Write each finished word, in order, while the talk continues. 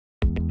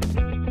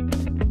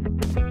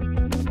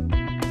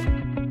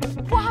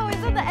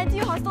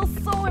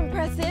hostel so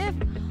impressive.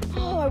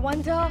 Oh, I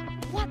wonder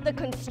what the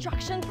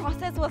construction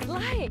process was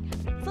like.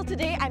 So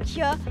today I'm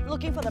here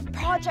looking for the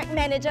project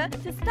manager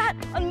to start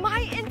on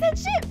my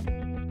internship.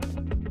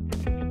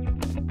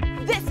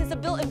 This is the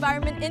built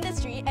environment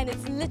industry and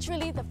it's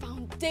literally the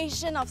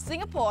foundation of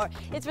Singapore.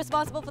 It's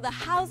responsible for the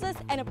houses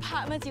and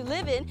apartments you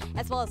live in,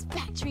 as well as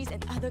factories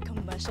and other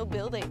commercial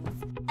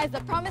buildings. As a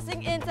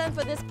promising intern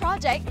for this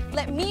project,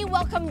 let me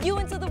welcome you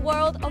into the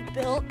world of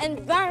built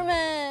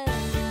environment.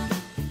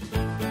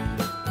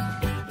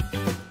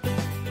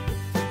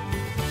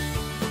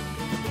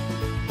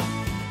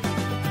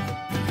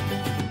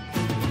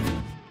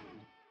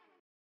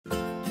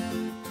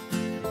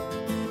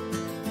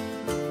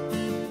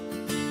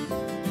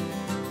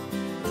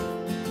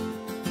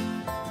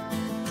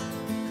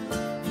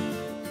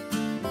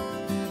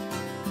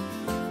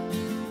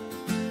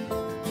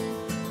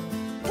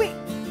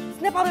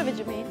 Snap out of it,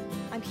 Jermaine.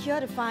 I'm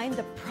here to find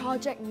the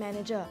project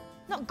manager,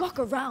 not gawk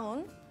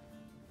around.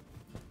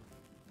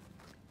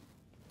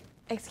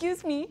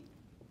 Excuse me?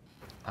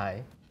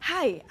 Hi.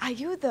 Hi, are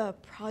you the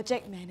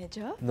project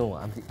manager? No,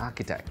 I'm the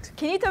architect.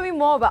 Can you tell me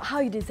more about how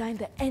you designed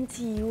the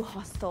NTU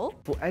hostel?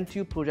 For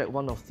NTU project,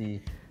 one of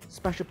the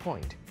special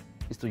point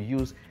is to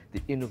use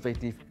the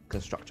innovative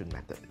construction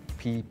method,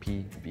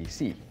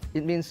 PPVC.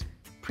 It means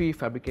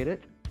prefabricated,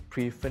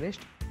 pre-finished,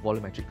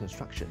 volumetric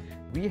construction.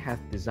 We have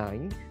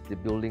designed the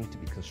building to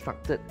be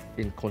constructed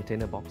in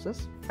container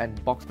boxes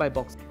and box by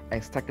box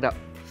and stack it up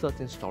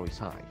 13 stories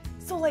high.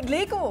 So like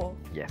Lego?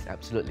 Yes,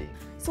 absolutely.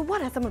 So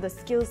what are some of the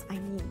skills I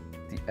need?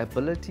 The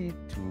ability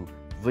to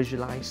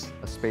visualize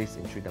a space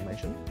in 3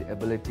 dimensions, the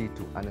ability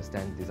to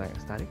understand design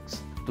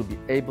aesthetics, to be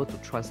able to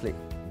translate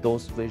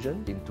those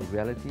visions into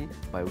reality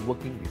by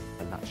working with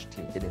a large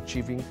team in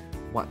achieving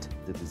what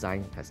the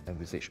design has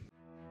envisaged.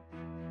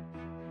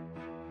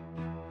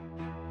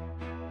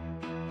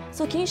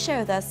 So can you share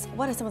with us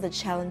what are some of the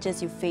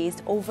challenges you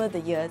faced over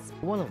the years?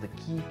 One of the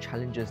key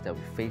challenges that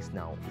we face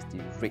now is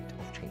the rate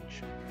of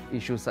change.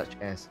 Issues such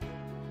as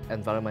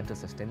environmental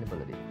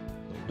sustainability.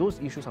 Those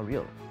issues are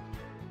real.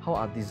 How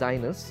are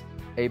designers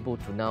able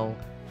to now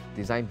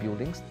design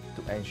buildings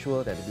to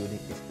ensure that the building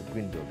is a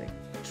green building?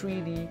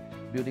 3D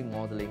building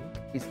modeling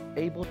is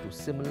able to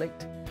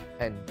simulate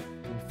and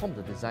inform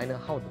the designer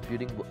how the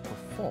building would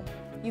perform.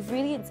 You've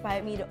really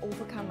inspired me to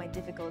overcome my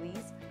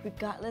difficulties,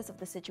 regardless of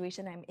the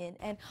situation I'm in.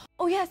 And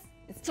oh yes,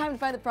 it's time to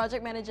find the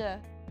project manager.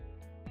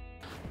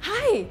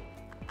 Hi!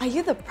 Are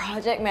you the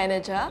project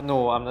manager?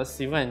 No, I'm the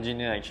civil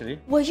engineer actually.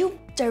 Were you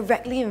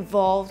directly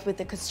involved with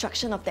the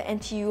construction of the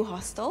NTU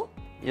hostel?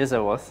 Yes, I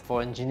was.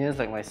 For engineers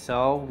like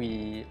myself,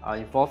 we are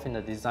involved in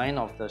the design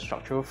of the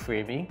structural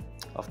framing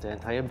of the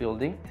entire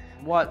building.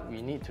 What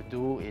we need to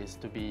do is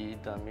to be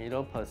the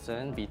middle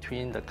person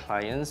between the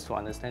clients to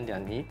understand their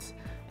needs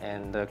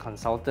and the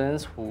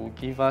consultants who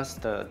give us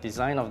the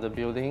design of the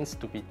buildings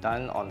to be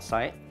done on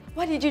site.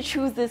 Why did you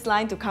choose this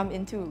line to come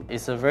into?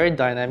 It's a very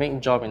dynamic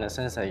job in the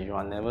sense that you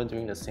are never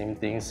doing the same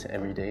things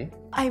every day.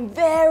 I'm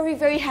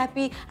very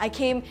happy I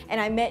came and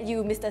I met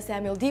you, Mr.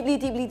 Samuel.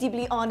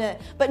 Deeply honoured.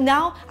 But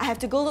now I have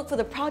to go look for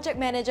the project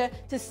manager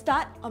to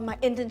start on my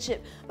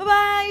internship.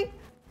 Bye-bye!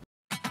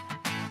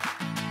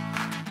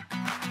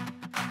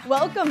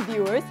 Welcome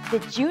viewers!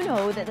 Did you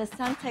know that the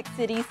Suntec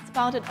City's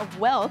Fountain of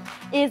Wealth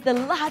is the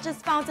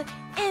largest fountain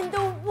in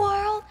the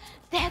world?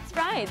 That's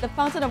right! The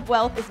Fountain of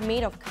Wealth is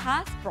made of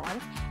cast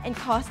bronze and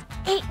cost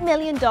 $8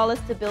 million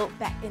to build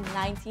back in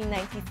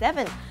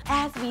 1997.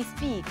 As we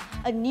speak,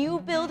 a new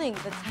building,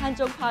 the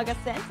Tanjong Pagar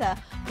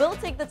Centre, will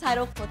take the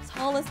title for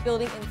tallest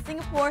building in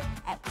Singapore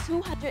at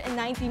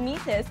 290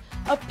 meters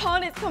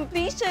upon its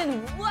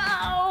completion.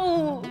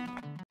 Wow!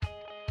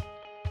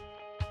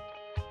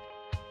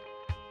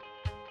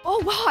 Oh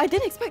wow, I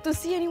didn't expect to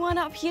see anyone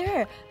up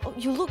here. Oh,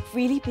 you look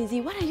really busy.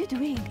 What are you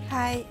doing?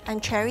 Hi, I'm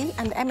Cherry.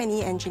 I'm the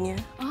M&E engineer.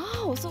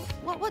 Oh, so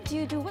what do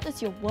you do? What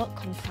does your work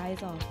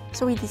comprise of?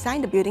 So we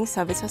design the building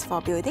services for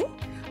a building.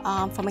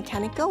 For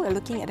mechanical, we're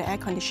looking at the air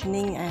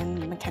conditioning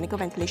and mechanical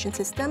ventilation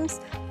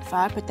systems,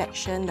 fire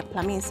protection, the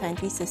plumbing and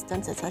sanitary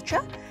systems,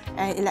 etc.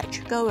 And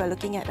electrical, we're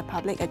looking at the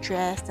public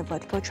address, the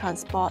vertical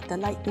transport, the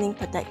lightning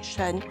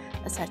protection,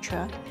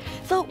 etc.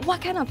 So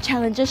what kind of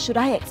challenges should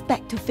I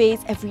expect to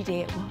face every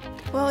day at work?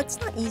 Well, it's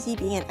not easy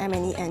being an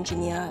M&E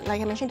engineer.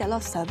 Like I mentioned, there are a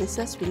lot of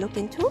services we look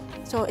into.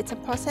 So it's a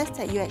process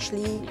that you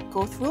actually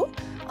go through.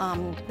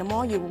 The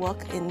more you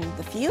work in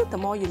the field, the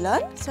more you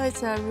learn. So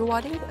it's a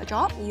rewarding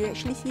job. You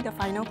actually see the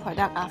final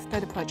product after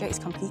the project is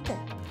completed.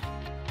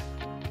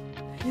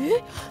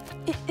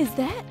 Is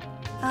that?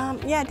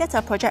 Yeah, that's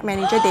our project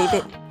manager,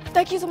 David.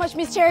 Thank you so much,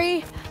 Miss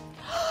Cherry.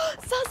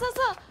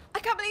 Sir, I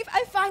can't believe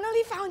I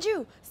finally found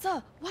you.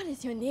 Sir, what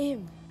is your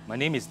name? My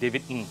name is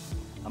David Ng.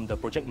 I'm the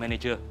project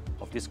manager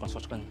of this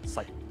construction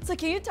site. So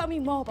can you tell me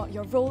more about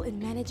your role in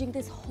managing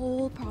this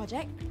whole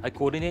project? I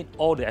coordinate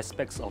all the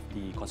aspects of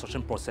the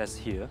construction process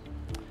here.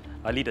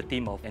 I lead a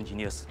team of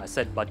engineers. I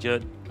set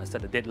budget, I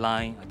set the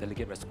deadline, I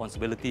delegate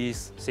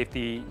responsibilities.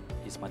 Safety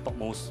is my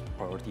topmost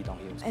priority down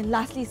here. And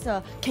lastly,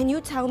 sir, can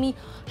you tell me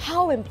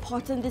how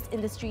important this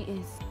industry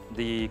is?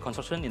 The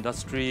construction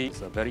industry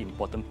is a very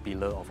important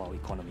pillar of our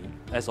economy.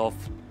 As of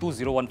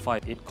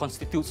 2015, it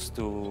constitutes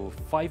to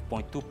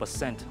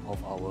 5.2%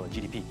 of our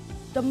GDP.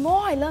 The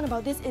more I learn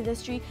about this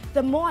industry,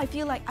 the more I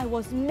feel like I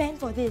was meant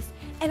for this.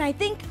 And I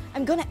think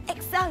I'm gonna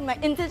excel in my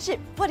internship.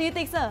 What do you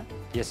think, sir?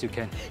 Yes, you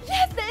can.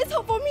 Yes, there is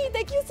hope for me.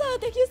 Thank you, sir.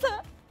 Thank you,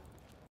 sir.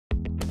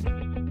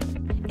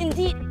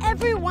 Indeed,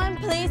 everyone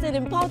plays an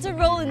important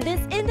role in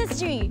this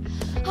industry.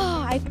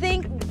 Oh, I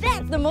think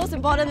that's the most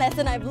important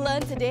lesson I've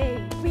learned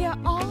today. We are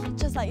all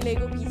just like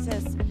Lego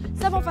pieces.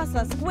 Some of us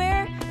are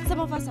square, some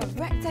of us are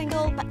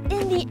rectangle, but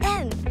in the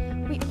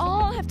end, we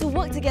all have to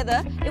work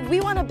together if we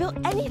want to build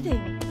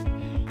anything.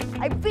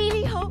 I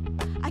really hope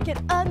I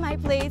can earn my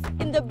place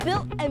in the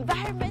built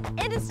environment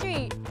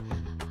industry.